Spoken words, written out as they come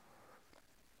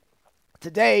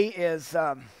Today is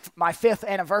my 5th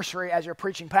anniversary as your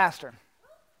preaching pastor,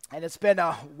 and it's been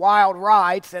a wild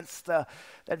ride since that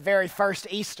very first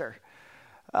Easter.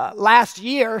 Last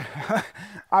year,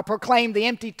 I proclaimed the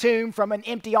empty tomb from an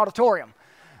empty auditorium.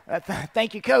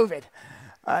 Thank you, COVID.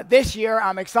 This year,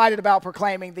 I'm excited about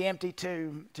proclaiming the empty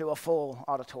tomb to a full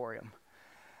auditorium.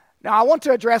 Now, I want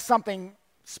to address something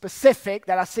specific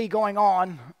that I see going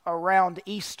on around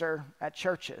Easter at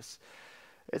churches.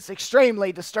 It's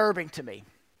extremely disturbing to me.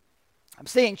 I'm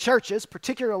seeing churches,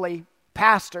 particularly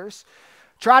pastors,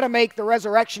 try to make the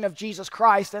resurrection of Jesus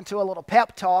Christ into a little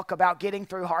pep talk about getting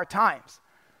through hard times.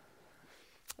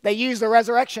 They use the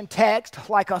resurrection text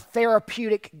like a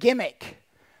therapeutic gimmick.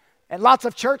 And lots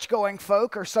of church-going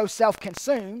folk are so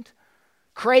self-consumed,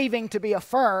 craving to be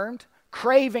affirmed,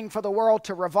 craving for the world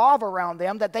to revolve around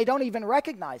them, that they don't even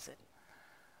recognize it.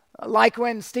 Like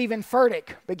when Stephen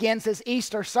Furtick begins his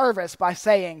Easter service by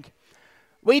saying,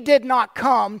 "We did not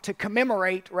come to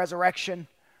commemorate resurrection.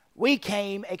 We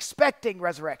came expecting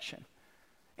resurrection."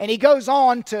 And he goes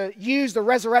on to use the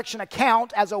resurrection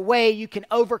account as a way you can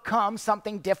overcome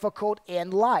something difficult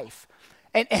in life.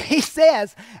 And he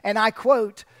says, and I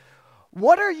quote,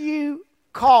 why are you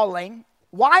calling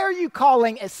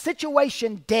a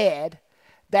situation dead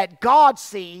that God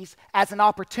sees as an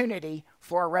opportunity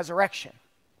for a resurrection?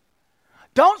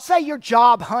 Don't say your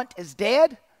job hunt is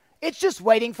dead. It's just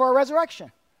waiting for a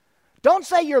resurrection. Don't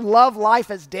say your love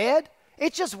life is dead.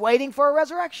 It's just waiting for a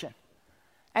resurrection.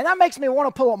 And that makes me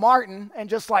want to pull a Martin and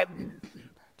just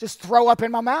throw up in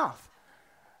my mouth.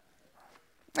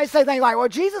 They say things like, well,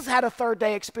 Jesus had a third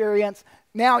day experience.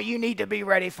 Now you need to be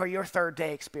ready for your third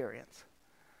day experience.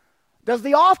 Does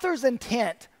the author's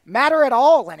intent matter at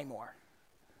all anymore?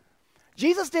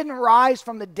 Jesus didn't rise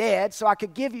from the dead so I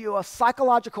could give you a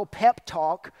psychological pep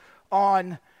talk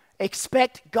on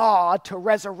expect God to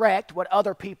resurrect what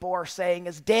other people are saying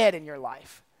is dead in your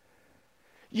life.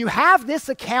 You have this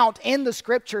account in the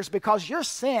scriptures because your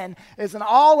sin is an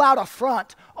all-out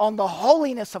affront on the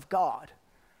holiness of God.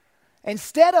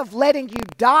 Instead of letting you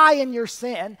die in your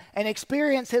sin and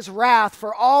experience his wrath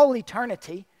for all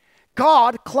eternity,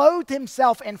 God clothed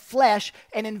himself in flesh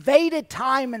and invaded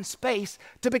time and space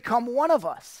to become one of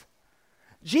us.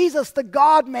 Jesus, the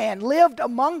God-man, lived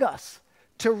among us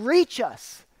to reach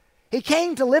us. He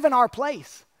came to live in our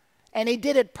place, and he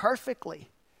did it perfectly.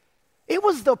 It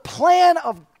was the plan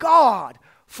of God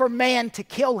for man to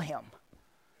kill him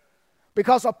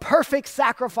because a perfect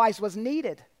sacrifice was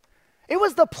needed. It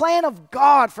was the plan of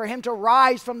God for him to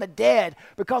rise from the dead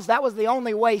because that was the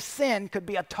only way sin could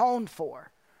be atoned for.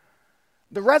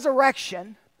 The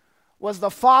resurrection was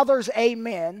the Father's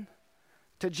amen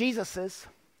to Jesus's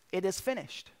 "it is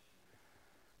finished."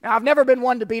 Now, I've never been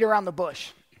one to beat around the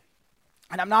bush,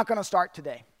 and I'm not going to start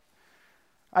today.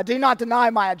 I do not deny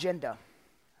my agenda.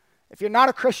 If you're not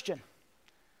a Christian,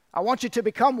 I want you to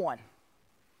become one,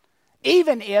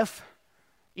 even if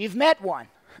you've met one,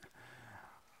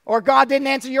 or God didn't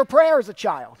answer your prayer as a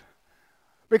child,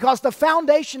 because the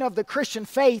foundation of the Christian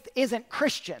faith isn't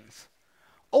Christians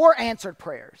or answered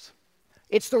prayers.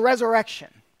 It's the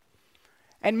resurrection.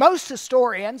 And most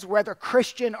historians, whether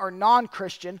Christian or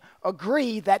non-Christian,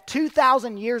 agree that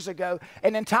 2,000 years ago,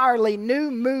 an entirely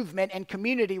new movement and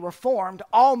community were formed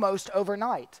almost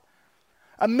overnight.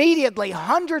 Immediately,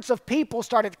 hundreds of people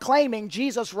started claiming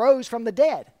Jesus rose from the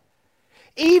dead,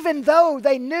 even though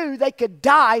they knew they could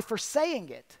die for saying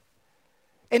it.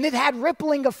 And it had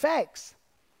rippling effects.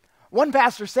 One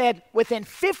pastor said, within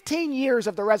 15 years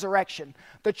of the resurrection,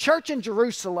 the church in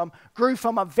Jerusalem grew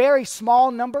from a very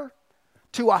small number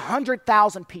to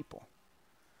 100,000 people.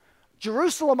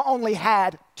 Jerusalem only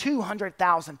had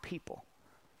 200,000 people.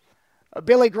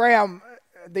 Billy Graham,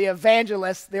 the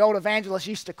old evangelist,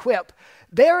 used to quip,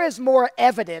 there is more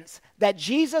evidence that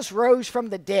Jesus rose from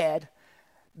the dead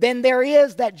than there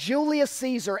is that Julius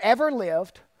Caesar ever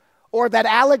lived or that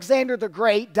Alexander the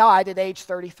Great died at age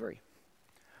 33.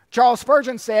 Charles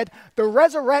Spurgeon said, the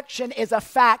resurrection is a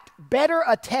fact better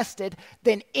attested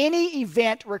than any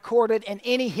event recorded in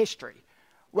any history,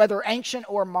 whether ancient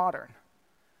or modern.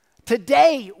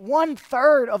 Today,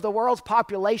 1/3 of the world's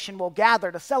population will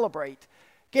gather to celebrate,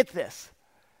 get this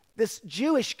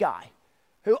Jewish guy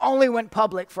who only went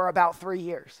public for about 3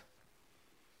 years.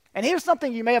 And here's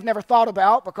something you may have never thought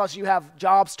about because you have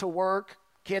jobs to work,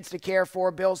 kids to care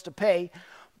for, bills to pay.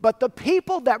 But the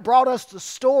people that brought us the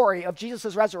story of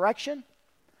Jesus' resurrection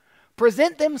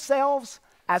present themselves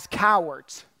as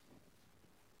cowards.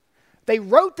 They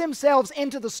wrote themselves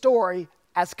into the story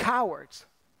as cowards.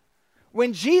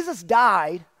 When Jesus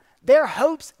died, their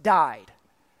hopes died.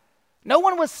 No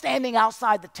one was standing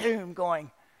outside the tomb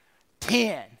going,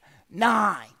 10,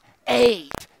 9,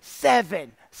 8,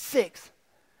 7, 6.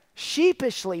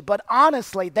 Sheepishly, but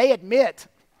honestly, they admit,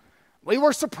 we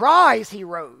were surprised he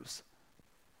rose.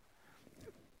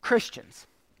 Christian,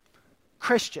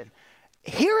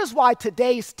 here is why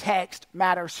today's text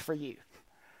matters for you.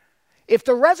 If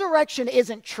the resurrection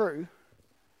isn't true,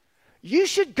 you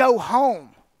should go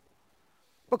home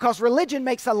because religion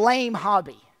makes a lame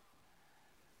hobby.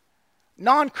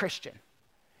 Non-Christian,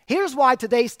 here's why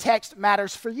today's text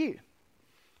matters for you.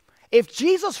 If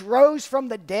Jesus rose from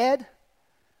the dead,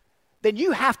 then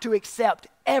you have to accept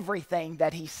everything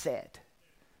that he said.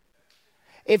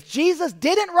 If Jesus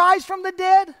didn't rise from the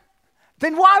dead,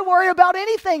 then why worry about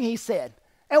anything he said?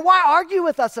 And why argue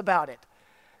with us about it?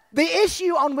 The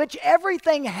issue on which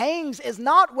everything hangs is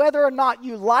not whether or not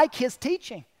you like his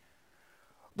teaching,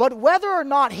 but whether or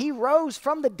not he rose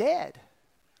from the dead.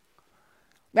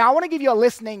 Now, I want to give you a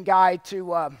listening guide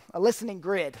to a listening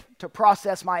grid to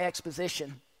process my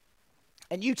exposition.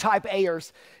 And you type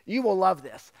Ayers, you will love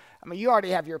this. I mean, you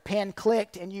already have your pen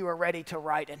clicked and you are ready to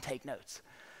write and take notes.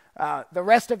 The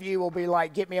rest of you will be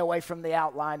like, get me away from the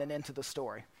outline and into the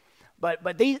story. But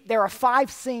there are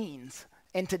 5 scenes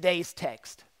in today's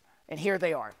text, and here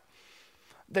they are.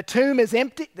 The tomb is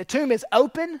empty. The tomb is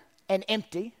open and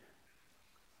empty.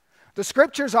 The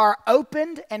scriptures are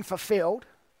opened and fulfilled.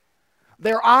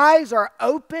 Their eyes are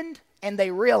opened and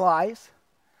they realize.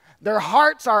 Their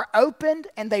hearts are opened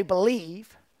and they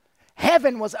believe.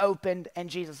 Heaven was opened and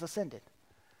Jesus ascended.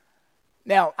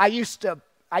 Now, I used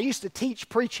to teach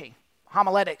preaching,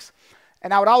 homiletics,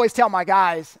 and I would always tell my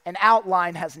guys, an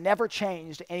outline has never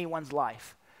changed anyone's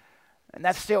life. And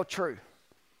that's still true.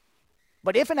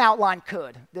 But if an outline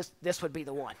could, this would be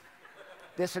the one.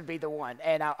 This would be the one.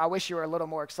 And I wish you were a little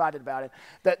more excited about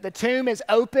it. The tomb is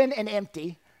open and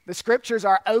empty. The scriptures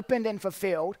are opened and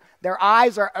fulfilled. Their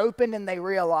eyes are opened and they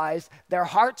realize. Their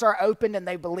hearts are opened and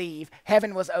they believe.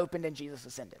 Heaven was opened and Jesus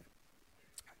ascended.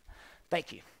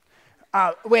 Thank you.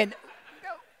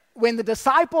 When the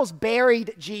disciples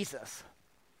buried Jesus,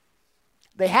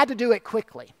 they had to do it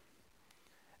quickly.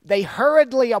 They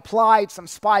hurriedly applied some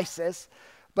spices,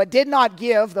 but did not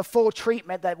give the full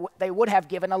treatment that they would have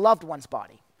given a loved one's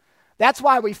body. That's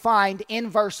why we find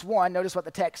in verse 1, notice what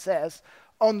the text says,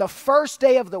 on the first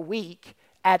day of the week,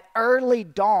 at early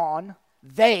dawn,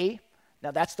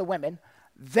 now that's the women,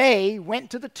 they went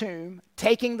to the tomb,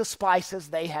 taking the spices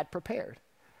they had prepared.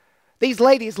 These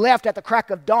ladies left at the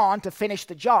crack of dawn to finish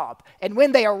the job. And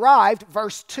when they arrived,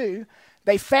 verse 2,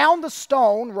 they found the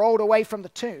stone rolled away from the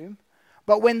tomb,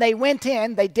 but when they went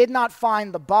in, they did not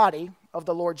find the body of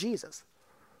the Lord Jesus.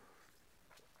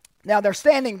 Now they're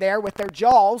standing there with their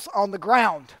jaws on the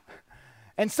ground.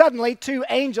 And suddenly 2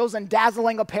 angels in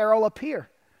dazzling apparel appear.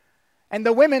 And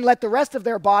the women let the rest of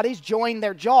their bodies join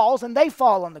their jaws, and they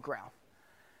fall on the ground.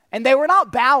 And they were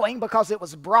not bowing because it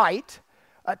was bright.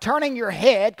 Turning your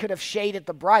head could have shaded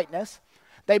the brightness.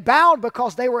 They bowed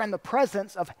because they were in the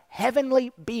presence of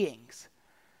heavenly beings.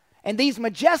 And these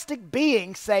majestic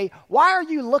beings say, "Why are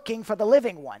you looking for the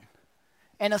living one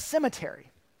in a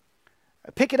cemetery?"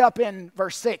 Pick it up in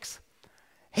verse 6.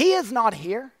 "He is not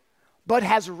here, but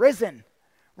has risen.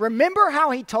 Remember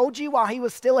how he told you while he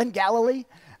was still in Galilee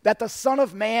that the Son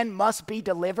of Man must be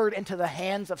delivered into the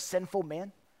hands of sinful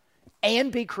men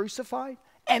and be crucified,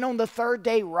 and on the 3rd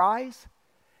day rise?"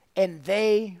 And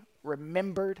they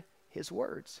remembered his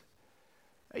words.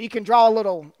 You can draw a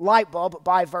little light bulb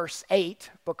by verse 8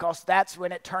 because that's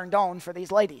when it turned on for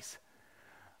these ladies.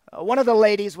 One of the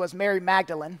ladies was Mary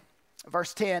Magdalene.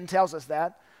 Verse 10 tells us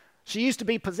that. She used to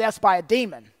be possessed by a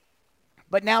demon,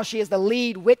 but now she is the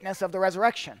lead witness of the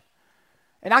resurrection.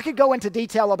 And I could go into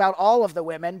detail about all of the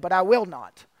women, but I will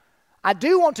not. I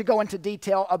do want to go into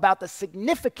detail about the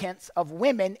significance of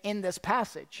women in this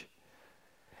passage.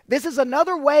 This is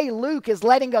another way Luke is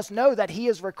letting us know that he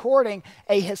is recording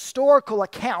a historical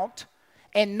account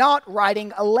and not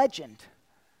writing a legend.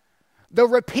 The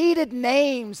repeated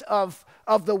names of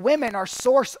the women are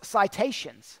source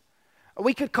citations.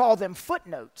 We could call them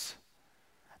footnotes.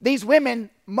 These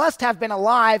women must have been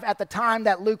alive at the time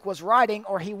that Luke was writing,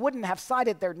 or he wouldn't have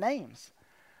cited their names.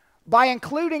 By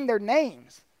including their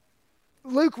names,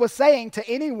 Luke was saying to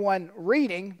anyone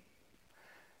reading,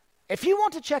 if you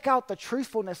want to check out the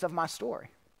truthfulness of my story,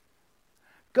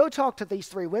 go talk to these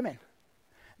 3 women.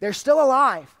 They're still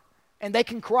alive, and they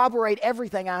can corroborate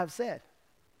everything I have said.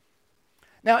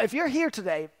 Now, if you're here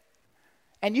today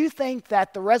and you think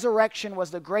that the resurrection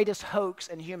was the greatest hoax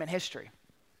in human history,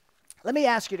 let me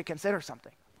ask you to consider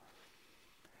something.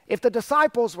 If the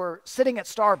disciples were sitting at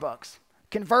Starbucks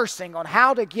conversing on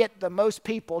how to get the most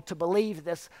people to believe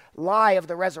this lie of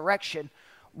the resurrection,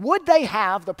 would they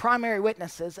have the primary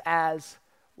witnesses as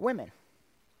women.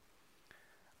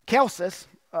 Celsus,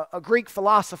 a Greek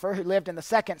philosopher who lived in the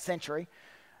 2nd century,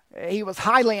 he was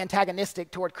highly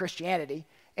antagonistic toward Christianity,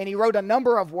 and he wrote a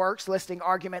number of works listing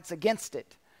arguments against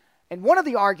it. And one of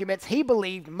the arguments he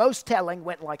believed most telling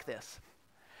went like this: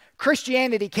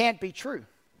 Christianity can't be true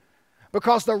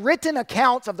because the written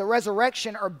accounts of the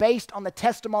resurrection are based on the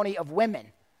testimony of women.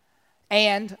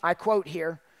 And, I quote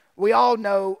here, we all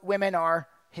know women are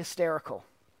hysterical.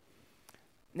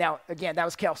 Now, again, that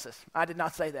was Celsus. I did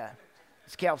not say that.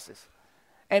 It's Celsus.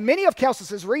 And many of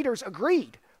Celsus's readers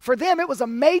agreed. For them, it was a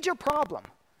major problem.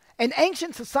 In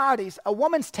ancient societies, a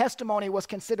woman's testimony was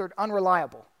considered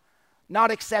unreliable,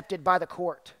 not accepted by the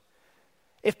court.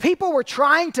 If people were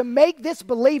trying to make this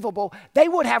believable, they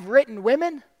would have written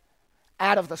women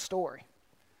out of the story.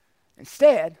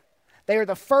 Instead, they are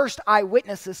the first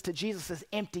eyewitnesses to Jesus'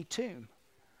 empty tomb.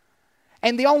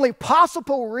 And the only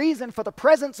possible reason for the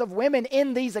presence of women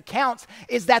in these accounts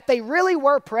is that they really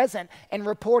were present and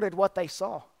reported what they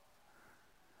saw.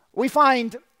 We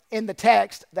find in the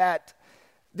text that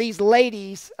these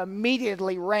ladies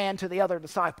immediately ran to the other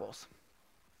disciples,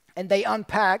 and they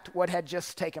unpacked what had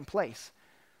just taken place.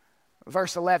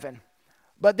 Verse 11,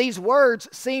 but these words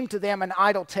seemed to them an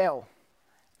idle tale,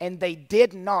 and they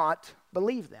did not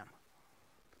believe them.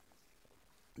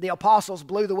 The apostles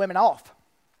blew the women off.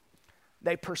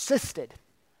 They persisted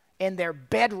in their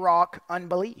bedrock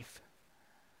unbelief.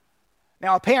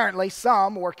 Now, apparently,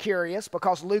 some were curious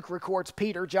because Luke records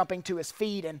Peter jumping to his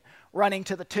feet and running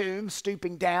to the tomb,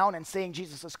 stooping down and seeing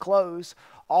Jesus' clothes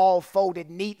all folded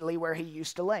neatly where he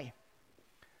used to lay.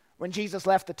 When Jesus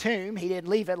left the tomb, he didn't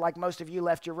leave it like most of you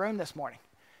left your room this morning.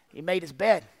 He made his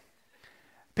bed.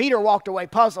 Peter walked away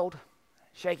puzzled,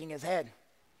 shaking his head.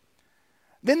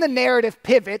 Then the narrative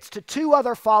pivots to two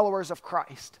other followers of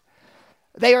Christ.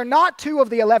 They are not two of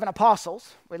the 11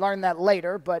 apostles. We learn that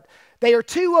later, but they are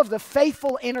two of the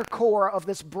faithful inner core of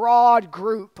this broad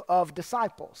group of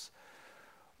disciples.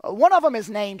 One of them is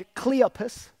named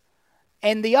Cleopas,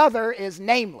 and the other is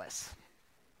nameless.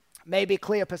 Maybe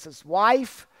Cleopas's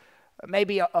wife,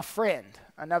 maybe a friend,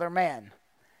 another man.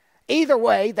 Either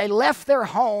way, they left their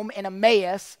home in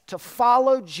Emmaus to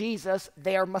follow Jesus,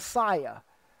 their Messiah.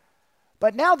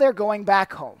 But now they're going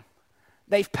back home.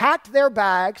 They've packed their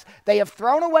bags. They have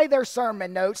thrown away their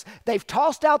sermon notes. They've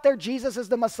tossed out their Jesus is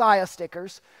the Messiah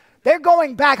stickers. They're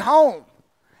going back home,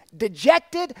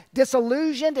 dejected,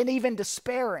 disillusioned, and even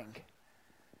despairing.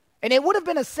 And it would have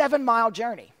been a 7-mile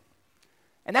journey.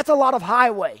 And that's a lot of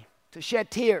highway to shed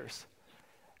tears,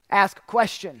 ask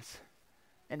questions,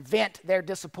 and vent their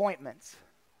disappointments.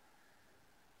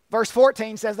 Verse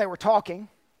 14 says they were talking.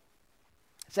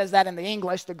 It says that in the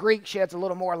English. The Greek sheds a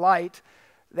little more light.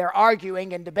 They're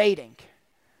arguing and debating,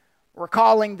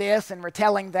 recalling this and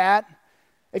retelling that.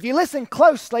 If you listen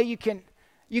closely, you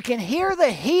can hear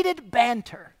the heated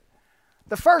banter.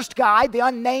 The first guy, the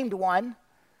unnamed one,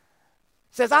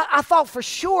 says, I thought for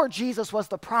sure Jesus was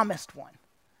the promised one.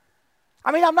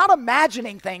 I mean, I'm not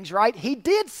imagining things, right? He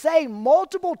did say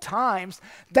multiple times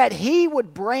that he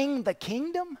would bring the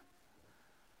kingdom.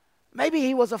 Maybe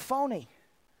he was a phony,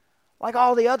 like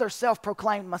all the other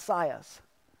self-proclaimed messiahs.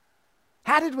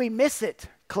 How did we miss it,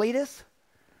 Cletus?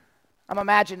 I'm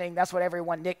imagining that's what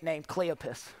everyone nicknamed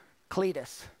Cleopas,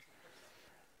 Cletus.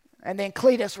 And then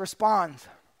Cletus responds,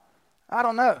 I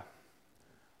don't know.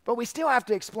 But we still have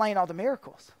to explain all the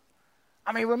miracles.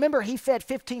 I mean, remember he fed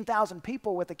 15,000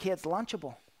 people with a kid's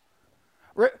Lunchable.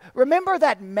 Remember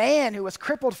that man who was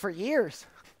crippled for years?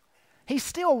 He's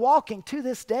still walking to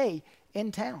this day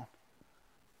in town.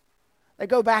 They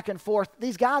go back and forth.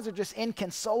 These guys are just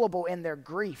inconsolable in their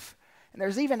grief. And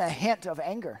there's even a hint of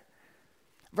anger.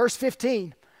 Verse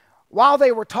 15, while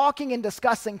they were talking and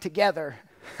discussing together,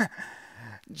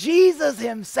 Jesus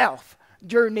himself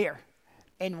drew near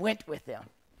and went with them.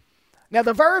 Now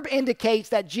the verb indicates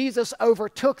that Jesus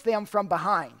overtook them from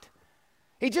behind.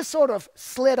 He just sort of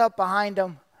slid up behind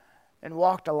them and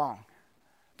walked along.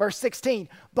 Verse 16,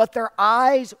 but their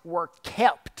eyes were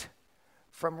kept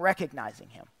from recognizing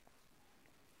him.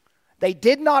 They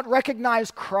did not recognize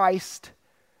Christ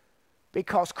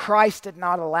because Christ did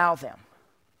not allow them.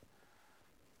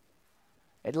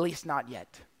 At least not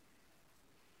yet.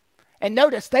 And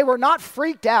notice, they were not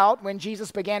freaked out when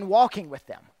Jesus began walking with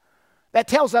them. That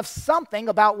tells us something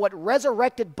about what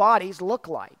resurrected bodies look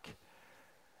like.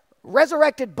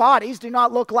 Resurrected bodies do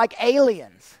not look like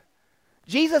aliens.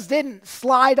 Jesus didn't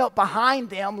slide up behind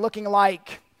them looking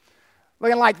like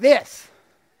this.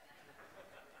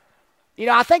 You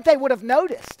know, I think they would have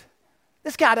noticed.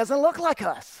 This guy doesn't look like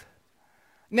us.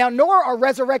 Now, nor are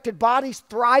resurrected bodies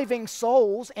thriving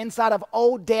souls inside of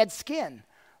old dead skin,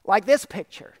 like this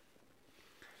picture.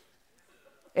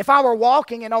 If I were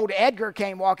walking and old Edgar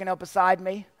came walking up beside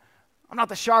me, I'm not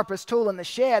the sharpest tool in the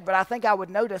shed, but I think I would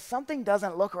notice something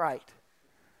doesn't look right.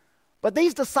 But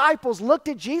these disciples looked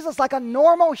at Jesus like a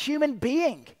normal human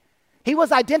being. He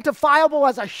was identifiable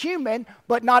as a human,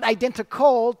 but not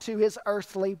identical to his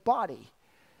earthly body.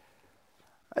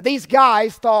 These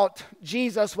guys thought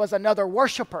Jesus was another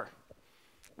worshiper,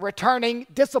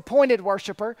 disappointed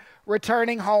worshiper,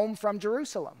 returning home from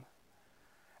Jerusalem.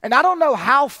 And I don't know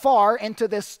how far into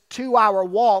this 2-hour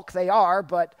walk they are,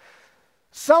 but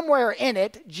somewhere in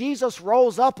it, Jesus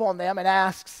rolls up on them and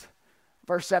asks,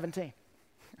 verse 17,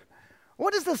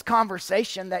 what is this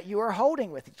conversation that you are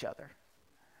holding with each other?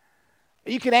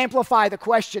 You can amplify the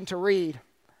question to read,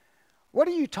 what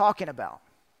are you talking about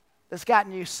that's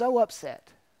gotten you so upset?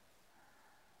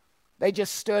 They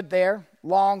just stood there,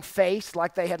 long-faced,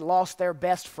 like they had lost their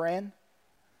best friend.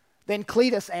 Then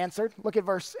Cletus answered, look at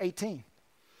verse 18.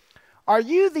 Are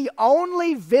you the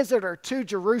only visitor to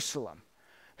Jerusalem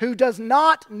who does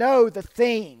not know the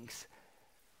things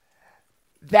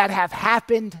that have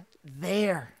happened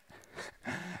there?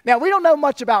 Now, we don't know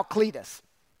much about Cletus,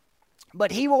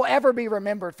 but he will ever be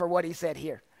remembered for what he said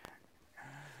here.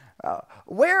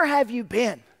 Where have you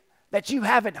been that you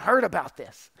haven't heard about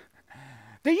this?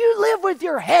 Do you live with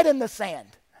your head in the sand?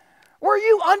 Were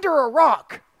you under a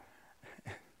rock?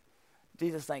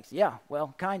 Jesus thinks, yeah,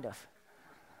 well, kind of.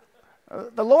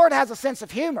 The Lord has a sense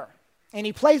of humor, and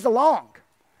he plays along.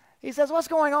 He says, what's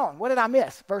going on? What did I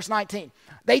miss? Verse 19.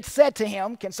 They said to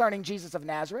him concerning Jesus of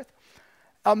Nazareth,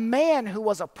 a man who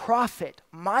was a prophet,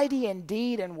 mighty in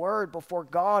deed and word before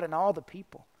God and all the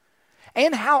people,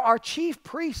 and how our chief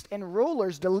priests and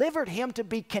rulers delivered him to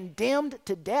be condemned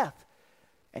to death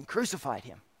and crucified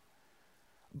him.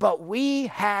 But we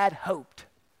had hoped.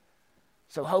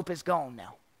 So hope is gone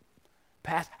now.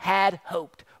 Had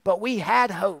hoped. But we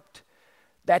had hoped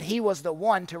that he was the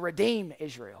one to redeem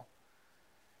Israel.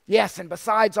 Yes, and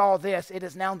besides all this, it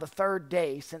is now the 3rd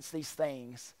day since these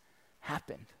things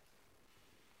happened.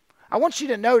 I want you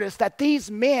to notice that these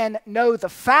men know the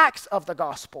facts of the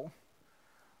gospel,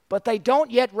 but they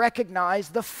don't yet recognize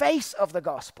the face of the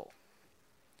gospel.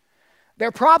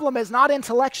 Their problem is not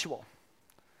intellectual.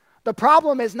 The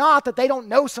problem is not that they don't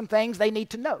know some things they need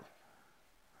to know.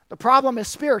 The problem is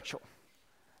spiritual.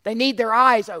 They need their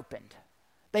eyes opened.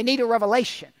 They need a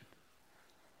revelation.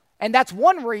 And that's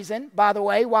one reason, by the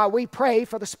way, why we pray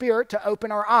for the Spirit to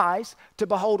open our eyes to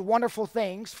behold wonderful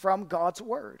things from God's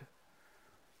Word.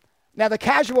 Now, the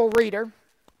casual reader,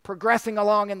 progressing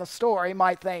along in the story,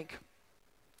 might think,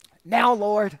 now,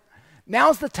 Lord,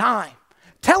 now's the time.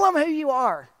 Tell them who you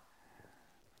are.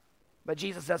 But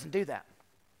Jesus doesn't do that.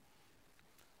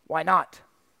 Why not?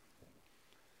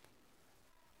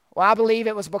 Well, I believe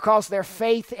it was because their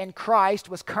faith in Christ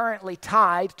was currently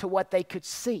tied to what they could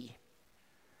see.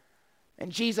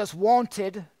 And Jesus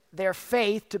wanted their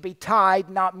faith to be tied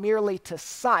not merely to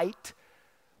sight,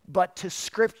 but to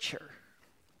Scripture.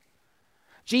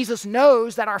 Jesus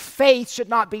knows that our faith should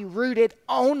not be rooted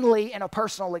only in a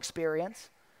personal experience.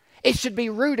 It should be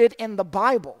rooted in the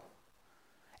Bible.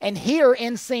 And here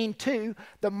in scene 2,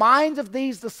 the minds of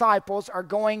these disciples are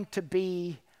going to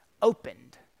be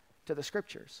opened to the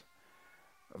Scriptures.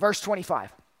 Verse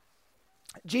 25.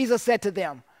 Jesus said to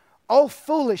them, O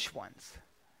foolish ones,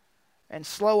 and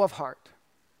slow of heart.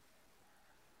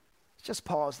 Just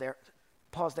pause there.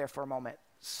 Pause there for a moment.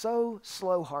 So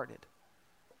slow-hearted.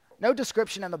 No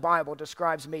description in the Bible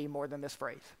describes me more than this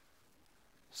phrase.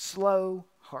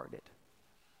 Slow-hearted.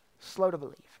 Slow to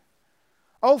believe.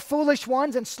 O foolish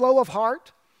ones and slow of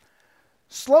heart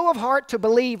to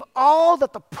believe all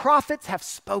that the prophets have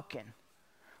spoken.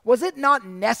 Was it not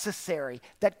necessary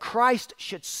that Christ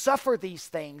should suffer these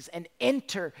things and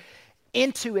enter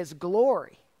into his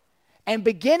glory? And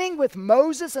beginning with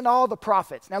Moses and all the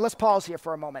prophets. Now let's pause here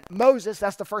for a moment. Moses,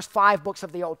 that's the first 5 books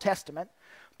of the Old Testament.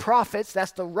 Prophets,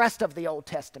 that's the rest of the Old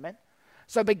Testament.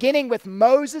 So beginning with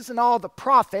Moses and all the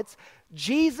prophets,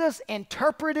 Jesus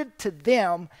interpreted to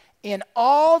them in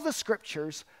all the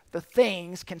Scriptures the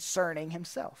things concerning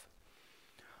himself.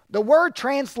 The word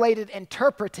translated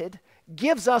interpreted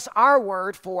gives us our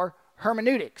word for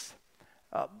hermeneutics,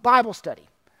 Bible study.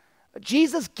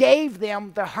 Jesus gave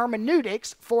them the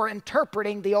hermeneutics for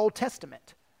interpreting the Old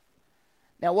Testament.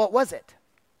 Now, what was it?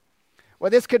 Well,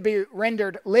 this could be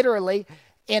rendered literally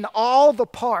in all the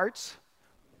parts,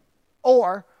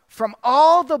 or from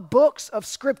all the books of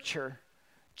Scripture,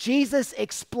 Jesus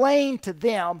explained to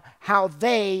them how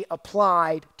they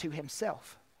applied to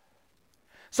himself.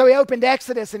 So he opened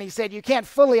Exodus and he said, you can't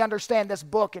fully understand this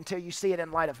book until you see it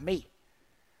in light of me.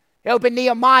 He opened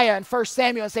Nehemiah and 1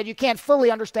 Samuel and said, you can't fully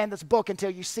understand this book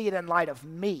until you see it in light of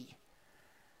me.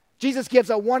 Jesus gives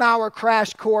a 1-hour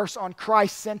crash course on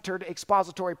Christ-centered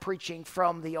expository preaching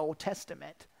from the Old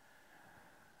Testament.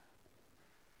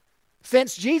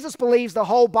 Since Jesus believes the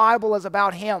whole Bible is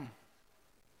about him,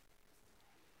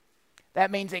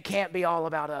 that means it can't be all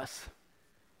about us.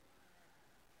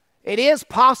 It is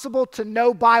possible to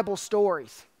know Bible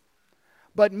stories,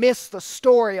 but miss the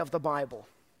story of the Bible.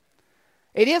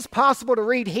 It is possible to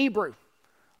read Hebrew,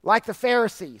 like the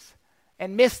Pharisees,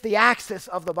 and miss the axis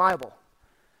of the Bible.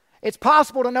 It's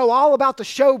possible to know all about the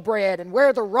showbread and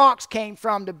where the rocks came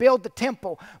from to build the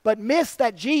temple, but miss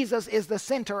that Jesus is the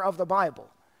center of the Bible.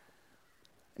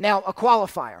 Now, a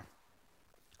qualifier.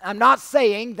 I'm not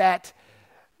saying that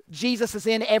Jesus is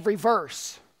in every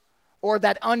verse or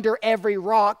that under every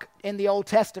rock in the Old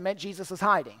Testament Jesus is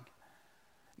hiding.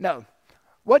 No.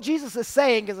 What Jesus is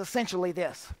saying is essentially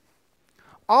this.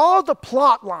 All the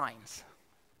plot lines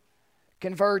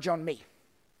converge on me.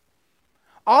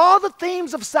 All the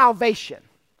themes of salvation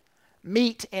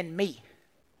meet in me.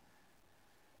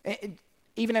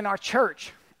 Even in our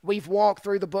church, we've walked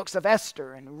through the books of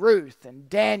Esther and Ruth and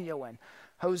Daniel and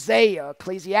Hosea,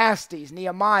 Ecclesiastes,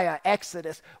 Nehemiah,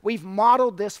 Exodus. We've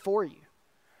modeled this for you.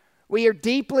 We are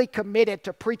deeply committed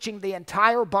to preaching the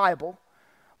entire Bible,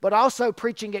 but also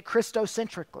preaching it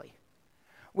Christocentrically.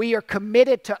 We are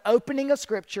committed to opening a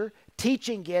scripture,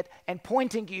 teaching it, and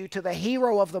pointing you to the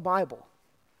hero of the Bible.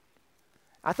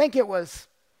 I think it was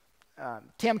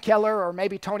Tim Keller or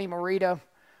maybe Tony Merida,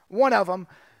 one of them,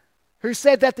 who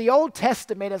said that the Old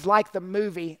Testament is like the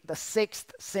movie The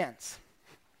Sixth Sense.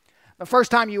 The first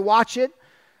time you watch it,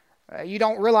 you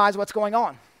don't realize what's going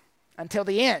on until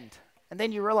the end. And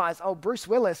then you realize, oh, Bruce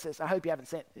Willis is, I hope you haven't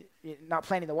seen, you're not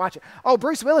planning to watch it. Oh,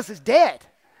 Bruce Willis is dead.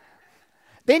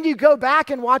 Then you go back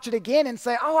and watch it again and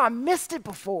say, oh, I missed it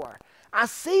before. I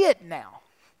see it now.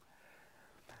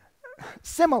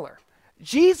 Similar.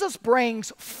 Jesus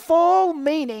brings full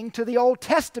meaning to the Old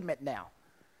Testament now.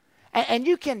 And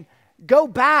you can go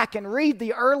back and read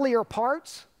the earlier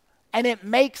parts, and it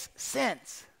makes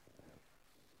sense.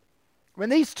 When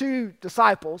these two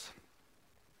disciples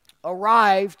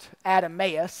arrived at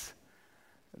Emmaus,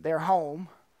 their home,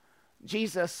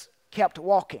 Jesus kept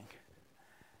walking.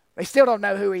 They still don't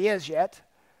know who he is yet,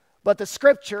 but the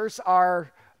scriptures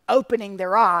are opening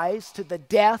their eyes to the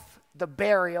death, the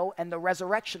burial, and the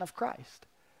resurrection of Christ.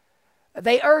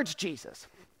 They urged Jesus,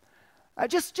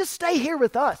 just stay here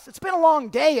with us. It's been a long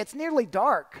day. It's nearly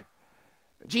dark.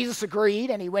 Jesus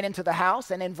agreed, and he went into the house.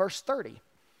 And in verse 30,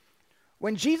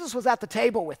 when Jesus was at the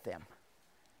table with them,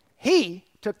 he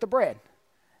took the bread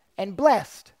and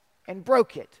blessed and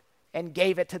broke it and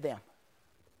gave it to them.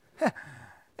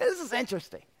 This is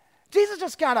interesting. Jesus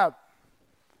just kind of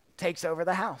takes over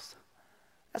the house.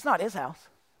 That's not his house.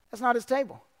 That's not his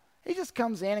table. He just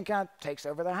comes in and kind of takes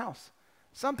over the house.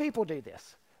 Some people do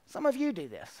this. Some of you do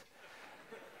this.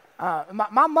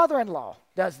 My mother-in-law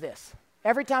does this.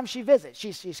 Every time she visits,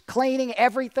 she's cleaning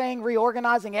everything,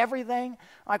 reorganizing everything.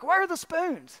 Like, where are the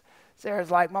spoons? Sarah's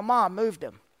like, my mom moved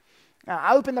them.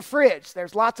 I open the fridge.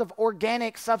 There's lots of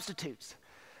organic substitutes.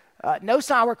 No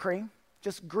sour cream,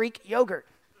 just Greek yogurt.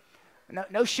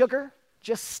 No sugar,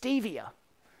 just stevia.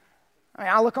 I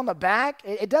mean, I look on the back.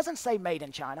 It doesn't say made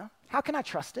in China. How can I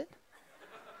trust it? It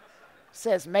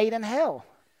says made in hell.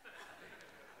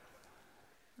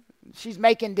 She's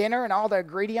making dinner and all the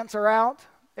ingredients are out.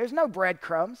 There's no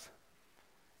breadcrumbs,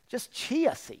 just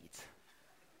chia seeds.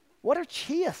 What are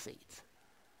chia seeds?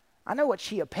 I know what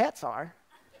chia pets are.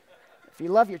 If you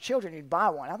love your children, you'd buy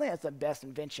one. I think that's the best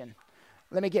invention.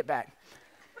 Let me get back.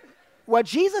 Well,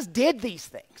 Jesus did these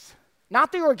things,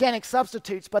 not the organic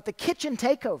substitutes, but the kitchen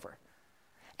takeover.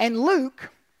 And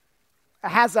Luke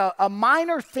has a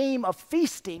minor theme of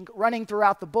feasting running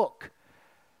throughout the book.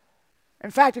 In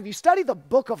fact, if you study the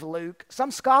book of Luke, some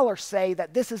scholars say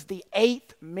that this is the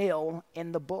 8th meal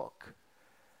in the book.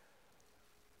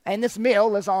 And this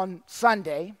meal is on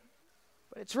Sunday,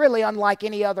 but it's really unlike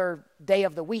any other day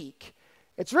of the week.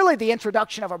 It's really the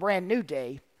introduction of a brand new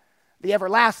day, the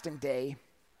everlasting day,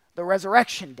 the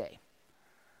resurrection day.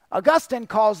 Augustine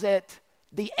calls it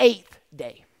the 8th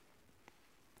day.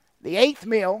 The 8th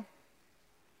meal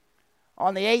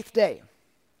on the 8th day.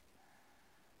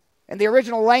 In the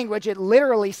original language, it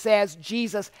literally says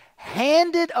Jesus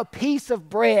handed a piece of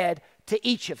bread to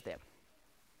each of them.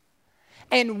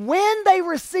 And when they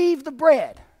received the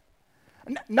bread,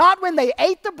 not when they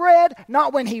ate the bread,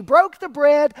 not when he broke the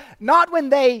bread, not when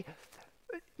they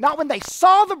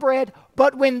saw the bread,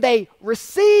 but when they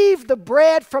received the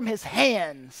bread from his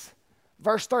hands,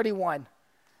 verse 31,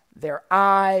 their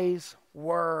eyes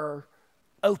were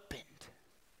opened.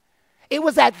 It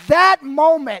was at that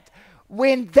moment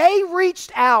when they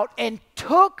reached out and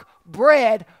took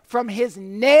bread from his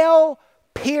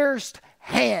nail-pierced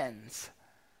hands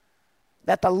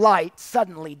that the light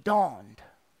suddenly dawned.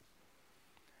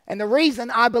 And the reason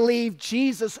I believe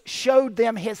Jesus showed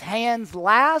them his hands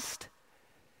last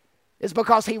is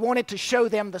because he wanted to show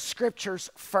them the scriptures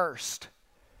first.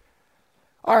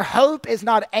 Our hope is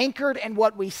not anchored in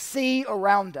what we see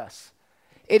around us.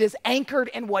 It is anchored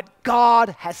in what God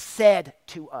has said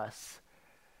to us.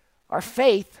 Our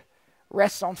faith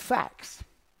rests on facts,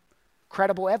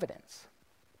 credible evidence.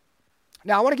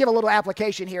 Now, I want to give a little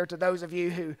application here to those of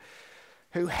you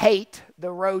who hate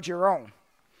the road you're on.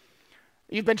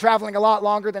 You've been traveling a lot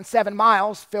longer than 7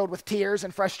 miles, filled with tears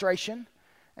and frustration.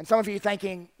 And some of you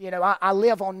thinking, I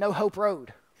live on No Hope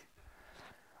Road.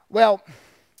 Well,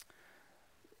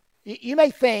 you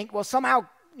may think, well, somehow,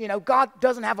 God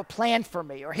doesn't have a plan for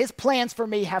me, or his plans for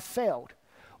me have failed.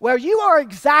 Well, you are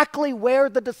exactly where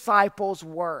the disciples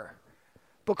were,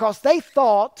 because they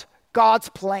thought God's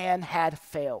plan had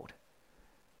failed.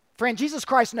 Friend, Jesus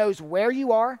Christ knows where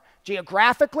you are,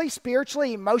 geographically,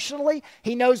 spiritually, emotionally.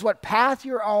 He knows what path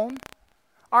you're on.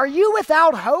 Are you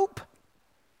without hope?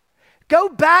 Go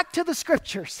back to the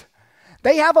scriptures.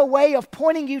 They have a way of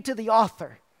pointing you to the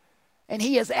author, and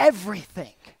he is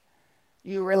everything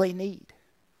you really need.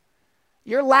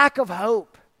 Your lack of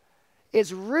hope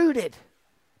is rooted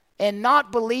in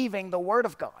not believing the word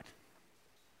of God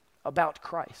about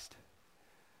Christ.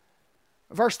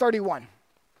 Verse 31.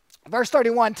 Verse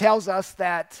 31 tells us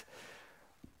that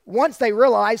once they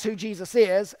realize who Jesus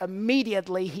is,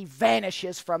 immediately he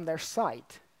vanishes from their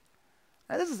sight.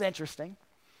 Now, this is interesting.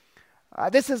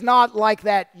 This is not like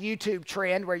that YouTube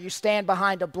trend where you stand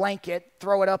behind a blanket,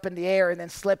 throw it up in the air, and then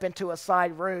slip into a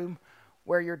side room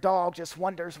where your dog just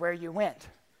wonders where you went.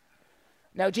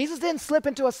 No, Jesus didn't slip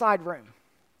into a side room.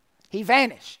 He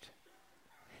vanished.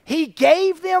 He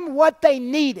gave them what they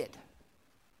needed.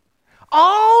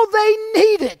 All they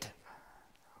needed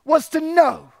was to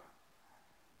know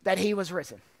that he was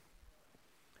risen.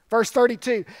 Verse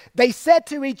 32, they said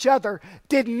to each other,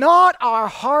 did not our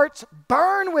hearts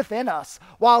burn within us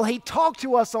while he talked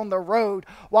to us on the road,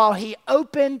 while he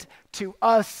opened to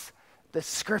us the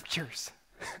scriptures?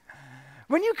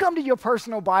 When you come to your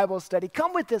personal Bible study,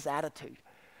 come with this attitude.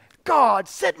 God,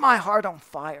 set my heart on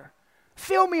fire.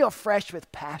 Fill me afresh with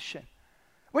passion.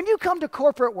 When you come to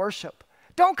corporate worship,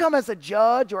 don't come as a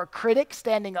judge or a critic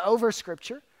standing over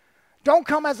Scripture. Don't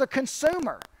come as a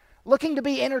consumer looking to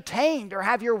be entertained or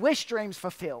have your wish dreams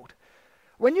fulfilled.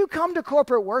 When you come to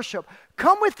corporate worship,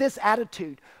 come with this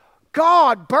attitude.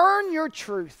 God, burn your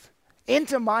truth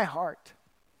into my heart.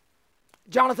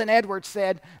 Jonathan Edwards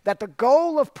said that the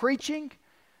goal of preaching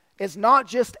is not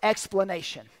just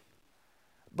explanation,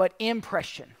 but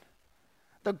impression.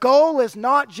 The goal is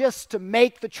not just to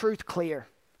make the truth clear,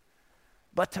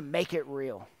 but to make it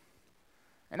real.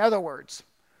 In other words,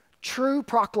 true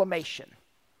proclamation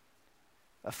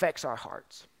affects our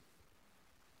hearts.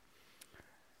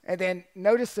 And then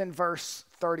notice in verse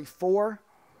 34,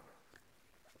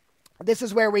 this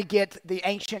is where we get the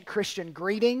ancient Christian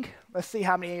greeting. Let's see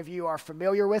how many of you are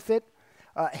familiar with it.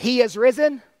 He is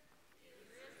risen.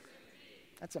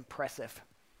 That's impressive.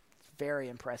 It's very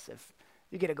impressive.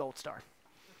 You get a gold star.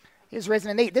 He is risen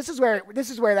indeed. This is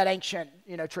where that ancient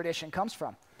tradition comes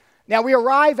from. Now we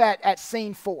arrive at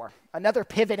scene 4, another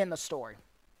pivot in the story.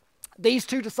 These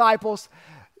two disciples,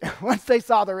 once they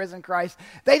saw the risen Christ,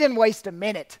 they didn't waste a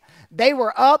minute. They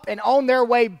were up and on their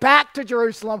way back to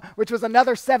Jerusalem, which was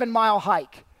another 7-mile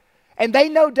hike. And they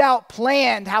no doubt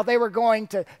planned how they were going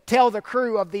to tell the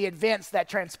crew of the events that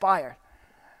transpired.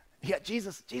 Yeah,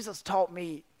 Jesus taught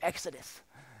me Exodus.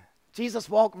 Jesus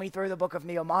walked me through the book of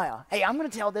Nehemiah. Hey, I'm going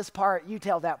to tell this part, you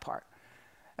tell that part.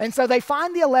 And so they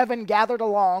find the 11 gathered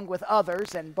along with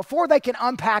others, and before they can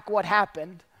unpack what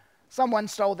happened, someone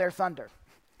stole their thunder.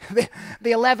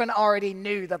 The 11 already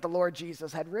knew that the Lord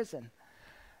Jesus had risen.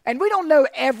 And we don't know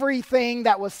everything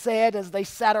that was said as they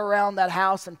sat around that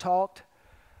house and talked.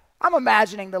 I'm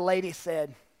imagining the lady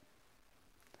said,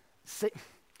 see,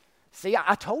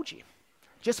 I told you.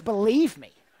 Just believe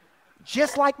me.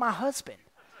 Just like my husband.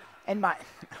 And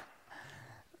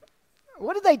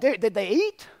what did they do? Did they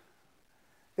eat?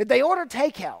 Did they order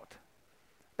takeout?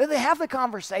 Did they have the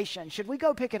conversation? Should we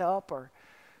go pick it up, or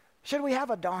should we have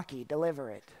a donkey deliver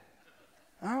it?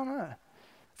 I don't know.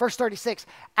 Verse 36,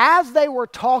 as they were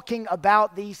talking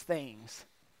about these things,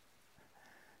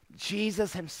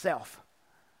 Jesus himself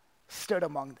stood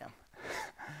among them.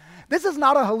 This is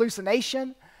not a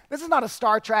hallucination. This is not a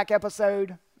Star Trek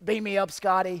episode. Beam me up,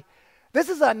 Scotty. This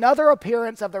is another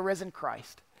appearance of the risen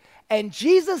Christ. And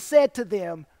Jesus said to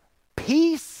them,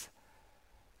 peace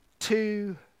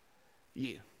to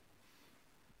you.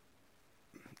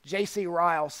 J.C.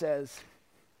 Ryle says,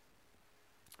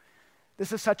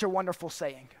 this is such a wonderful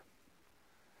saying.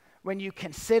 When you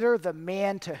consider the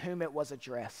men to whom it was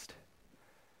addressed.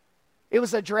 It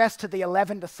was addressed to the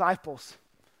 11 disciples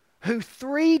who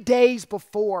 3 days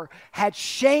before had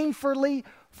shamefully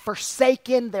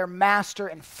forsaken their master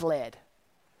and fled.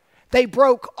 They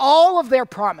broke all of their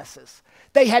promises.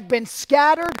 They had been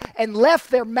scattered and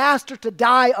left their master to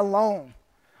die alone.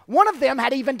 One of them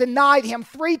had even denied him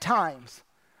 3 times.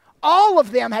 All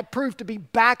of them had proved to be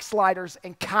backsliders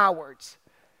and cowards.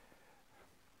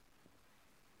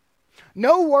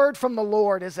 No word from the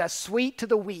Lord is as sweet to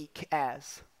the weak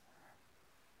as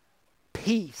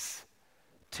peace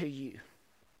to you.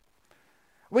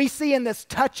 We see in this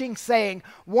touching saying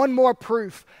one more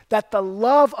proof that the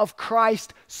love of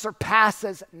Christ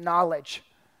surpasses knowledge.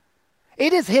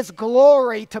 It is his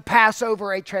glory to pass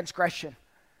over a transgression.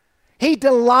 He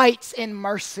delights in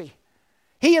mercy.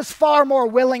 He is far more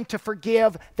willing to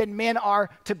forgive than men are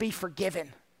to be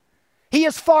forgiven. He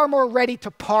is far more ready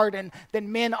to pardon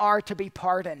than men are to be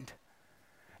pardoned.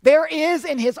 There is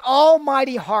in his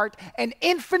almighty heart an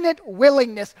infinite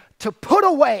willingness to put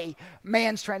away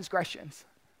man's transgressions.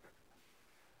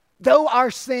 Though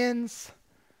our sins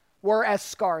were as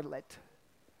scarlet,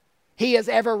 he is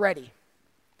ever ready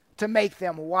to make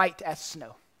them white as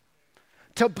snow,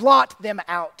 to blot them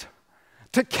out,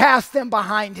 to cast them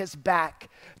behind his back,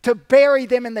 to bury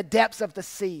them in the depths of the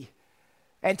sea,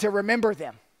 and to remember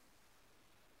them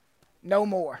no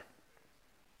more.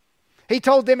 He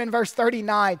told them in verse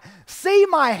 39, see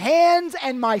my hands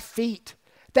and my feet,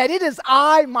 that it is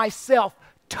I myself.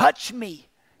 Touch me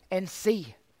and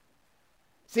see.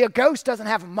 See, a ghost doesn't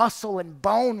have muscle and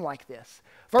bone like this.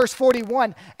 Verse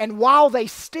 41, and while they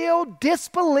still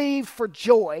disbelieved for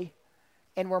joy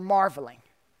and were marveling.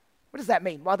 What does that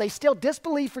mean? While they still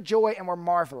disbelieved for joy and were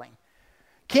marveling.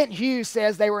 Kent Hughes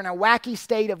says they were in a wacky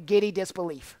state of giddy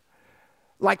disbelief.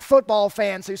 Like football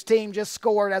fans whose team just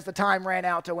scored as the time ran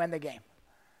out to win the game.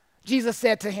 Jesus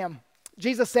said to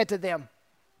them,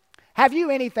 have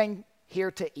you anything here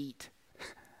to eat?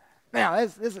 Now,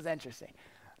 this is interesting.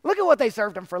 Look at what they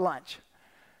served him for lunch.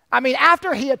 I mean,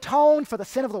 after he atoned for the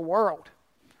sin of the world,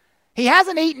 he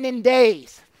hasn't eaten in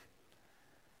days.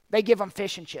 They give him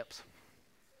fish and chips.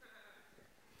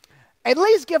 At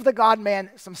least give the God-man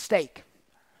some steak,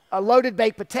 a loaded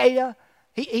baked potato.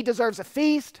 He deserves a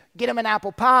feast. Get him an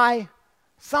apple pie,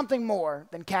 something more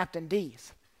than Captain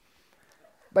D's.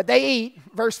 But they eat,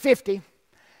 verse 50,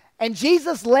 and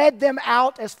Jesus led them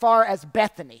out as far as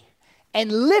Bethany,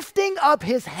 and lifting up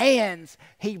his hands,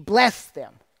 he blessed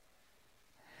them.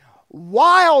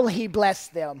 While he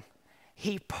blessed them,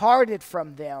 he parted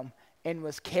from them and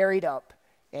was carried up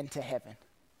into heaven.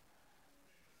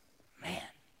 Man,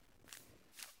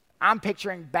 I'm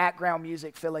picturing background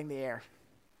music filling the air.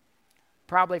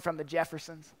 Probably from the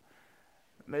Jeffersons.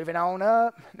 Moving on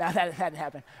up. No, that hadn't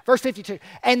happened. Verse 52.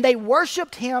 And they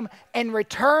worshiped him and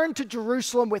returned to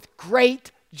Jerusalem with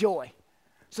great joy.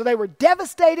 So they were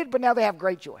devastated, but now they have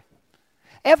great joy.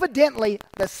 Evidently,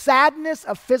 the sadness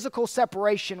of physical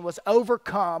separation was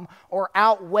overcome or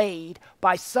outweighed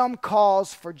by some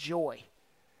cause for joy.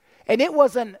 And it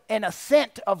was an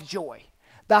ascent of joy.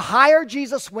 The higher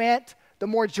Jesus went, the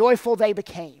more joyful they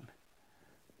became.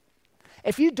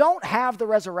 If you don't have the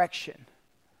resurrection,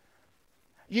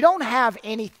 you don't have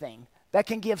anything that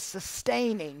can give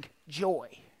sustaining joy.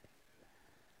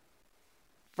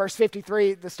 Verse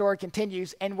 53, the story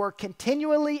continues, and were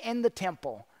continually in the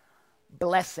temple,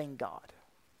 blessing God.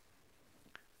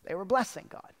 They were blessing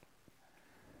God.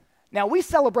 Now, we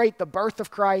celebrate the birth of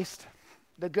Christ,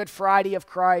 the Good Friday of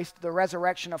Christ, the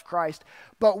resurrection of Christ,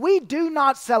 but we do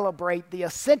not celebrate the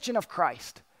ascension of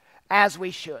Christ as we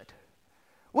should.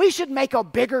 We should make a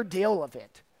bigger deal of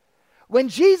it. When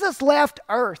Jesus left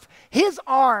earth, his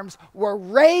arms were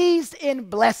raised in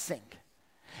blessing.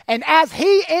 And as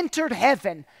he entered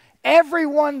heaven,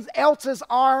 everyone else's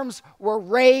arms were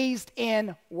raised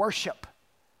in worship.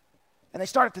 And they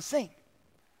started to sing.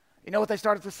 You know what they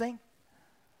started to sing?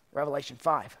 Revelation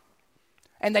 5.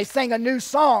 And they sang a new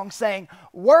song saying,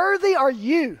 worthy are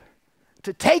you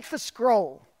to take the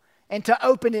scroll and to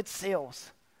open its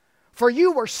seals. For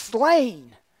you were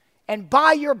slain, and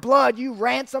by your blood you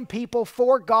ransomed people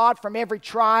for God from every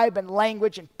tribe and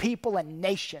language and people and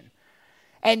nation.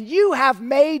 And you have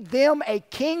made them a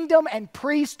kingdom and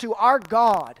priests to our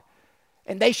God,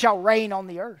 and they shall reign on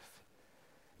the earth.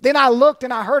 Then I looked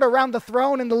and I heard around the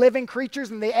throne and the living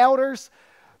creatures and the elders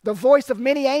the voice of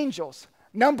many angels,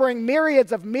 numbering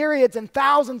myriads of myriads and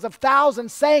thousands of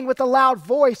thousands, saying with a loud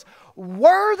voice,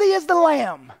 worthy is the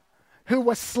Lamb who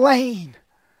was slain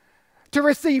to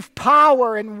receive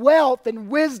power and wealth and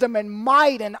wisdom and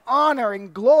might and honor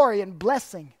and glory and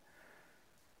blessing.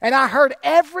 And I heard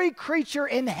every creature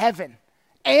in heaven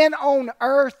and on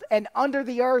earth and under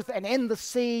the earth and in the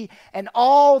sea and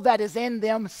all that is in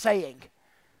them saying,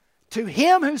 to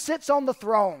him who sits on the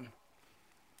throne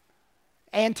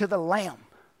and to the Lamb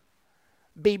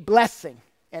be blessing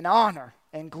and honor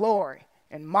and glory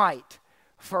and might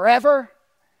forever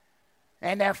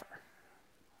and ever.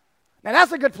 Now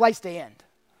that's a good place to end,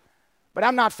 but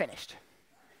I'm not finished.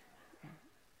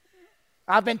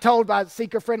 I've been told by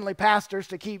seeker-friendly pastors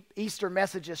to keep Easter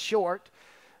messages short,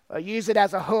 use it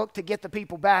as a hook to get the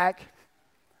people back.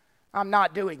 I'm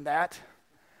not doing that.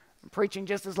 I'm preaching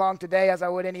just as long today as I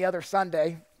would any other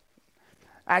Sunday.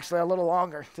 Actually, a little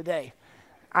longer today.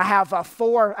 I have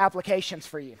 4 applications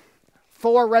for you.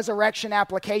 4 resurrection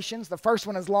applications. The first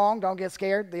one is long, don't get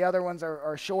scared. The other ones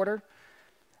are shorter.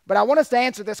 But I want us to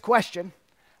answer this question: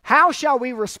 how shall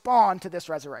we respond to this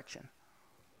resurrection?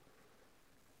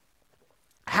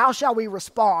 How shall we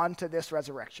respond to this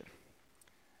resurrection?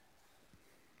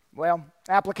 Well,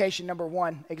 application number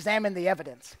 1, examine the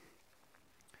evidence.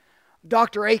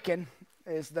 Dr. Aiken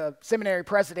is the seminary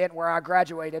president where I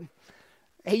graduated.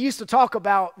 He used to talk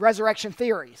about resurrection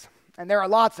theories, and there are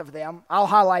lots of them. I'll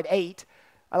highlight 8.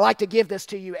 I like to give this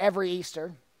to you every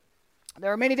Easter.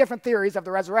 There are many different theories of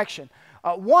the resurrection.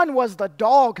 One was the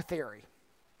dog theory,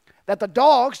 that the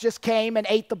dogs just came and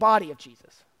ate the body of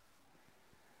Jesus.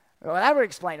 Well, that would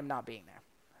explain him not being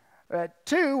there.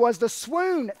 2 was the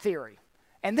swoon theory.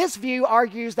 And this view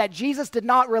argues that Jesus did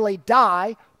not really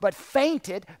die, but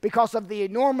fainted because of the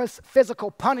enormous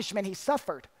physical punishment he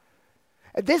suffered.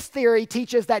 This theory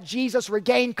teaches that Jesus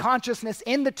regained consciousness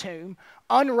in the tomb,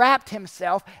 unwrapped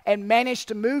himself, and managed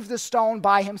to move the stone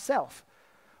by himself.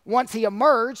 Once he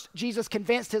emerged, Jesus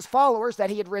convinced his followers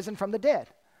that he had risen from the dead.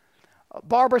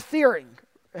 Barbara Thiering,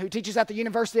 who teaches at the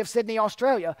University of Sydney,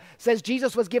 Australia, says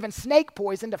Jesus was given snake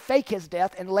poison to fake his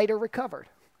death and later recovered.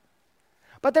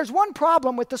 But there's one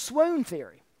problem with the swoon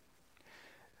theory.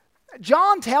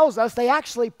 John tells us they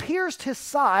actually pierced his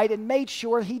side and made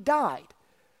sure he died.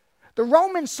 The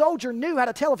Roman soldier knew how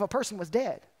to tell if a person was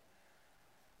dead.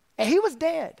 And he was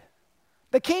dead.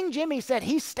 The King Jimmy said,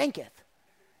 he stinketh.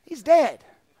 He's dead.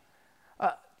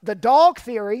 The dog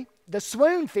theory, the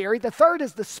swoon theory, the third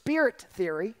is the spirit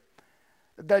theory.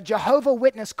 The Jehovah's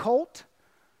Witness cult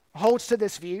holds to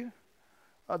this view.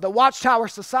 The Watchtower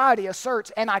Society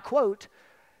asserts, and I quote,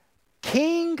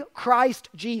 King Christ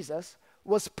Jesus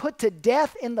was put to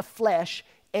death in the flesh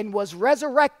and was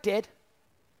resurrected,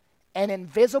 an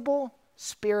invisible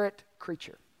spirit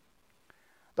creature.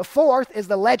 The fourth is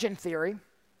the legend theory.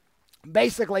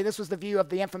 Basically, this was the view of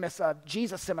the infamous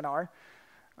Jesus seminar.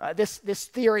 This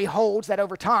theory holds that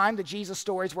over time, the Jesus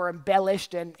stories were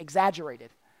embellished and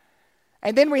exaggerated.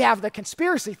 And then we have the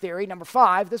conspiracy theory, number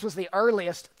 5. This was the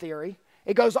earliest theory.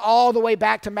 It goes all the way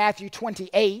back to Matthew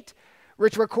 28,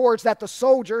 which records that the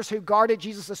soldiers who guarded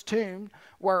Jesus' tomb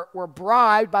were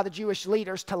bribed by the Jewish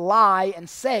leaders to lie and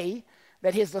say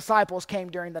that his disciples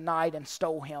came during the night and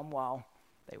stole him while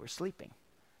they were sleeping.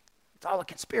 It's all a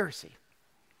conspiracy.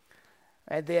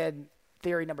 And then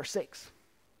theory number 6,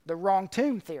 the wrong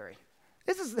tomb theory.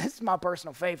 This is my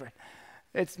personal favorite.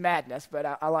 It's madness, but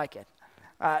I like it.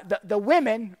 The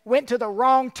women went to the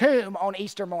wrong tomb on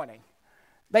Easter morning.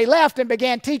 They left and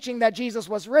began teaching that Jesus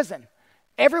was risen.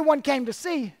 Everyone came to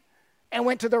see and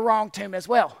went to the wrong tomb as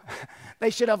well. They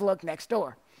should have looked next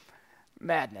door.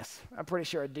 Madness. I'm pretty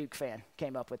sure a Duke fan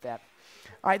came up with that.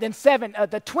 All right, then 7,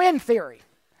 the twin theory.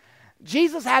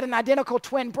 Jesus had an identical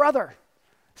twin brother,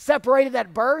 separated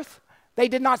at birth. They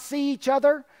did not see each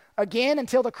other again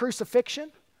until the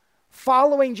crucifixion.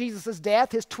 Following Jesus'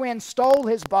 death, his twin stole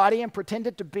his body and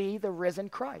pretended to be the risen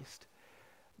Christ.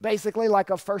 Basically like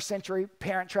a first century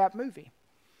Parent Trap movie.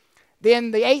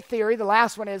 Then the 8th theory, the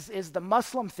last one, is the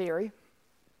Muslim theory.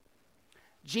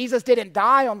 Jesus didn't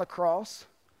die on the cross,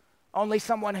 only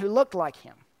someone who looked like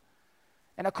him.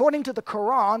 And according to the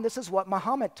Quran, this is what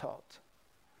Muhammad taught.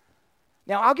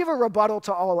 Now, I'll give a rebuttal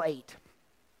to all 8.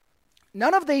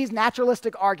 None of these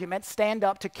naturalistic arguments stand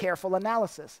up to careful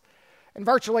analysis, and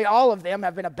virtually all of them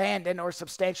have been abandoned or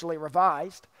substantially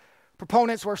revised.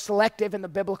 Proponents were selective in the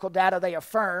biblical data they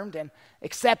affirmed and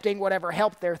accepting whatever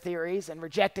helped their theories and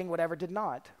rejecting whatever did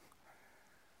not.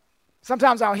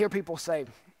 Sometimes I'll hear people say,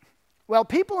 well,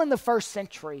 people in the first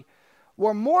century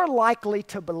were more likely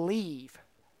to believe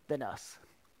than us.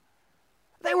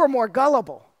 They were more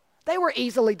gullible. They were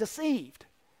easily deceived.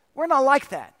 We're not like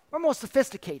that. We're more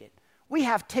sophisticated. We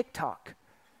have TikTok.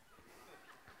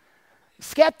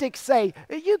 Skeptics say,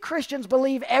 you Christians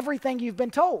believe everything you've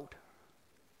been told.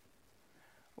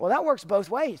 Well, that works both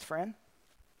ways, friend.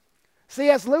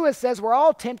 C.S. Lewis says we're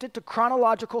all tempted to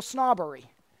chronological snobbery.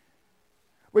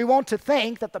 We want to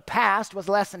think that the past was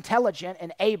less intelligent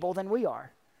and able than we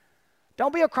are.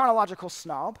 Don't be a chronological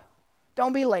snob.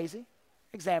 Don't be lazy.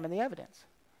 Examine the evidence.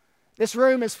 This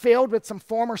room is filled with some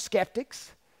former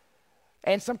skeptics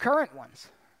and some current ones.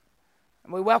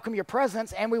 And we welcome your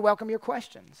presence and we welcome your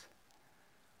questions.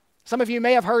 Some of you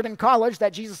may have heard in college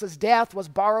that Jesus' death was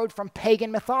borrowed from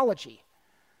pagan mythology.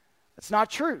 That's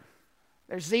not true.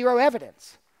 There's zero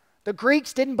evidence. The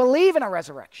Greeks didn't believe in a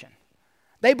resurrection.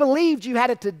 They believed you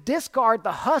had to discard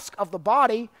the husk of the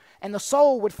body and the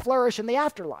soul would flourish in the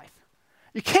afterlife.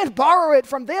 You can't borrow it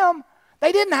from them.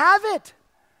 They didn't have it.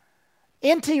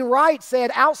 N.T. Wright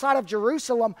said outside of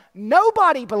Jerusalem,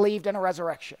 nobody believed in a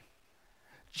resurrection.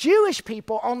 Jewish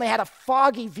people only had a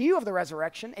foggy view of the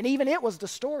resurrection, and even it was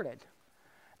distorted.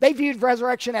 They viewed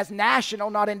resurrection as national,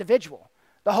 not individual.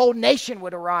 The whole nation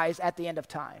would arise at the end of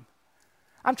time.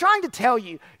 I'm trying to tell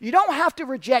you, you don't have to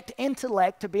reject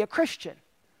intellect to be a Christian.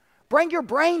 Bring your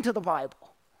brain to the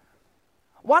Bible.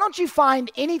 Why don't you find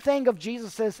anything of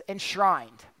Jesus'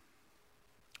 enshrined?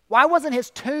 Why wasn't his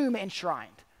tomb enshrined?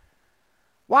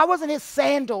 Why wasn't his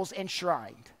sandals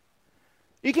enshrined?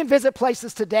 You can visit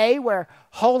places today where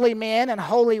holy men and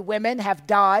holy women have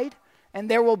died, and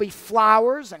there will be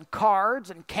flowers and cards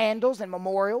and candles and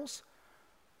memorials.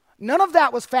 None of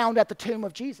that was found at the tomb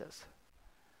of Jesus.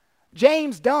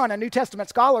 James Dunn, a New Testament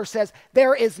scholar, says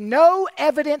there is no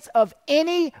evidence of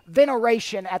any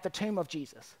veneration at the tomb of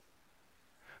Jesus.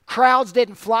 Crowds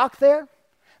didn't flock there.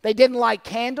 They didn't light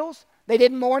candles. They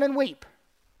didn't mourn and weep.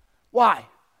 Why?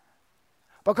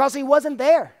 Because he wasn't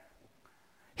there.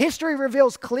 History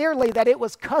reveals clearly that it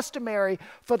was customary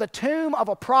for the tomb of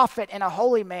a prophet and a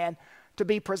holy man to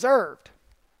be preserved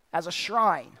as a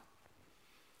shrine.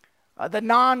 The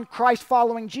non-Christ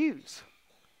following Jews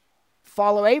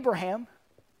follow Abraham.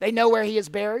 They know where he is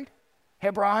buried,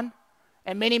 Hebron,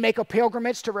 and many make a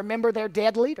pilgrimage to remember their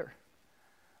dead leader.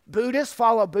 Buddhists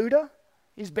follow Buddha.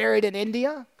 He's buried in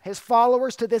India. His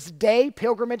followers to this day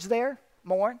pilgrimage there,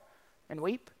 mourn and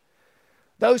weep.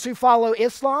 Those who follow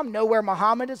Islam know where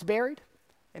Muhammad is buried,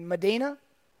 in Medina.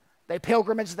 They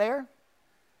pilgrimage there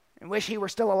and wish he were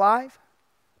still alive.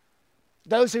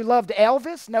 Those who loved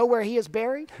Elvis know where he is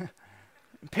buried,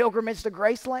 and pilgrimage to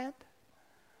Graceland.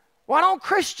 Why don't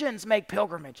Christians make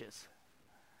pilgrimages?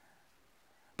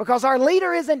 Because our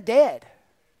leader isn't dead.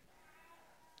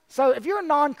 So if you're a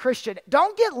non-Christian,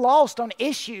 don't get lost on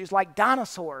issues like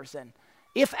dinosaurs and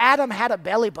if Adam had a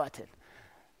belly button.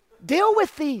 Deal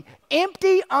with the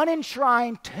empty,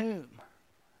 unenshrined tomb.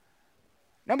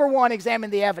 Number one,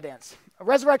 examine the evidence.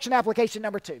 Resurrection application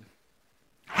number two.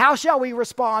 How shall we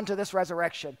respond to this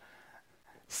resurrection?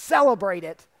 Celebrate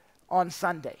it on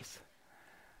Sundays.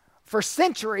 For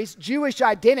centuries, Jewish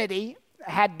identity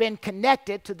had been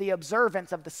connected to the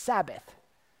observance of the Sabbath,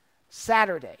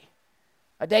 Saturday,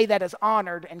 a day that is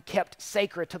honored and kept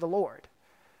sacred to the Lord.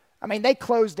 I mean, they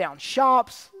closed down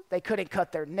shops. They couldn't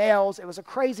cut their nails. It was a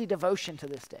crazy devotion to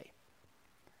this day.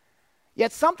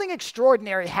 Yet something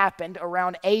extraordinary happened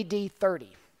around AD 30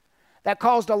 that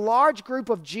caused a large group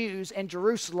of Jews in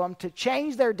Jerusalem to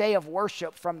change their day of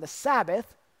worship from the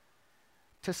Sabbath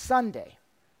to Sunday.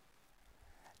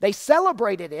 They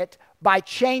celebrated it by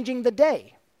changing the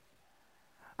day.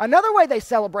 Another way they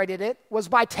celebrated it was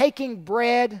by taking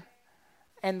bread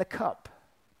and the cup.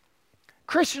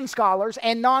 Christian scholars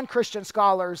and non-Christian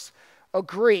scholars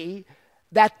agree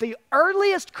that the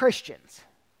earliest Christians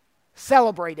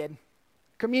celebrated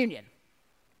communion.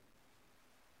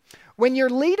 When your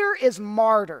leader is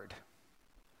martyred,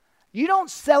 you don't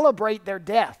celebrate their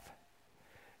death.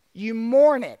 You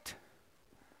mourn it.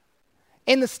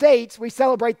 In the States, we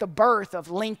celebrate the birth of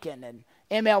Lincoln and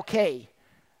MLK.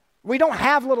 We don't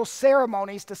have little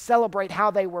ceremonies to celebrate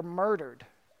how they were murdered.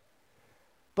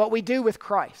 But we do with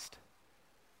Christ.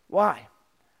 Why?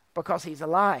 Because he's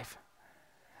alive.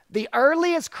 The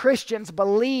earliest Christians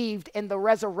believed in the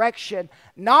resurrection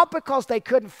not because they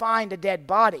couldn't find a dead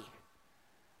body,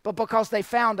 but because they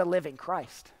found a living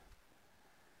Christ.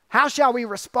 How shall we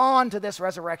respond to this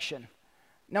resurrection?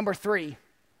 Number three,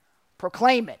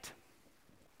 proclaim it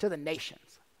to the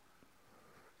nations.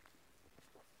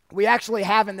 We actually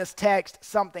have in this text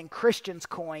something Christians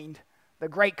coined, the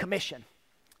Great Commission.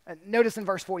 Notice in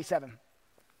verse 47.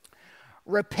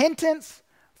 Repentance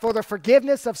for the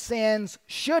forgiveness of sins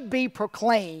should be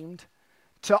proclaimed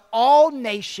to all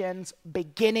nations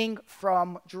beginning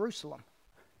from Jerusalem.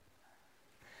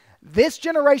 This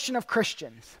generation of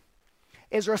Christians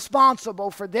is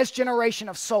responsible for this generation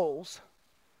of souls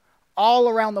all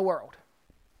around the world.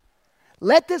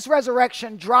 Let this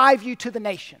resurrection drive you to the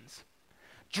nations,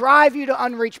 drive you to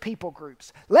unreached people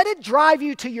groups. Let it drive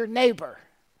you to your neighbor.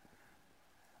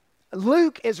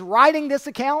 Luke is writing this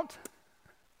account.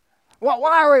 Well,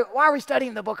 why are we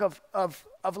studying the book of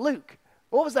Luke?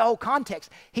 What was the whole context?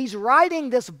 He's writing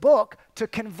this book to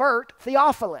convert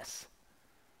Theophilus.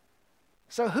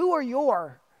 So who are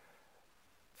your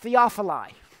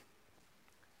Theophili?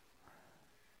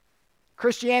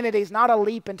 Christianity is not a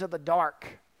leap into the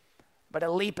dark, but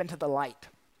a leap into the light.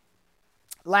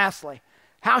 Lastly,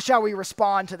 how shall we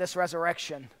respond to this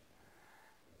resurrection?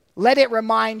 Let it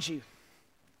remind you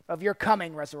of your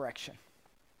coming resurrection.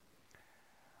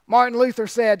 Martin Luther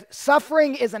said,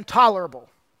 suffering is intolerable.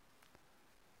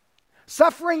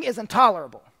 Suffering is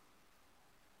intolerable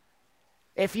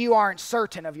if you aren't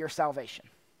certain of your salvation.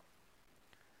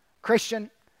 Christian,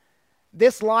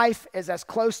 this life is as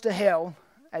close to hell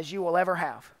as you will ever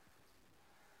have.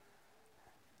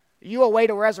 You await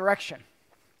a resurrection.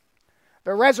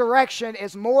 The resurrection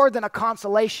is more than a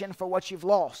consolation for what you've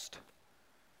lost.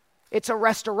 It's a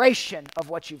restoration of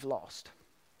what you've lost.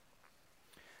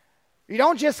 You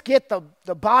don't just get the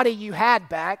body you had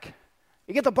back.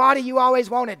 You get the body you always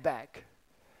wanted back.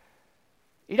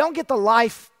 You don't get the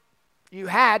life you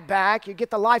had back. You get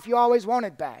the life you always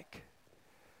wanted back.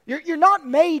 You're not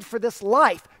made for this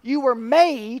life. You were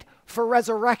made for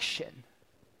resurrection.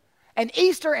 And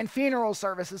Easter and funeral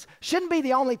services shouldn't be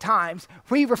the only times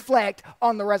we reflect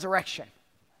on the resurrection.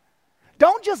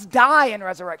 Don't just die in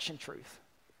resurrection truth.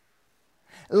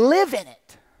 Live in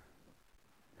it.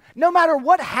 No matter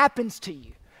what happens to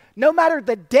you, no matter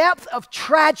the depth of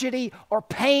tragedy or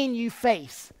pain you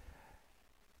face,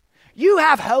 you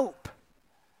have hope.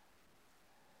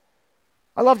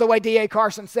 I love the way D.A.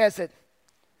 Carson says it.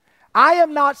 I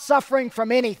am not suffering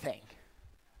from anything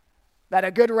that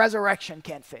a good resurrection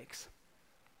can't fix.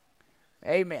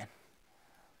 Amen.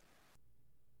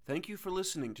 Thank you for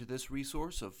listening to this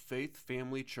resource of Faith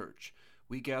Family Church.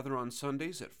 We gather on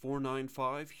Sundays at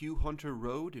 495 Hugh Hunter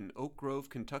Road in Oak Grove,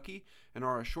 Kentucky, and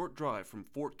are a short drive from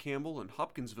Fort Campbell and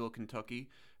Hopkinsville, Kentucky,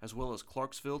 as well as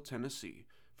Clarksville, Tennessee.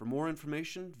 For more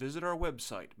information, visit our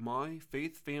website,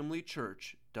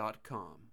 myfaithfamilychurch.com.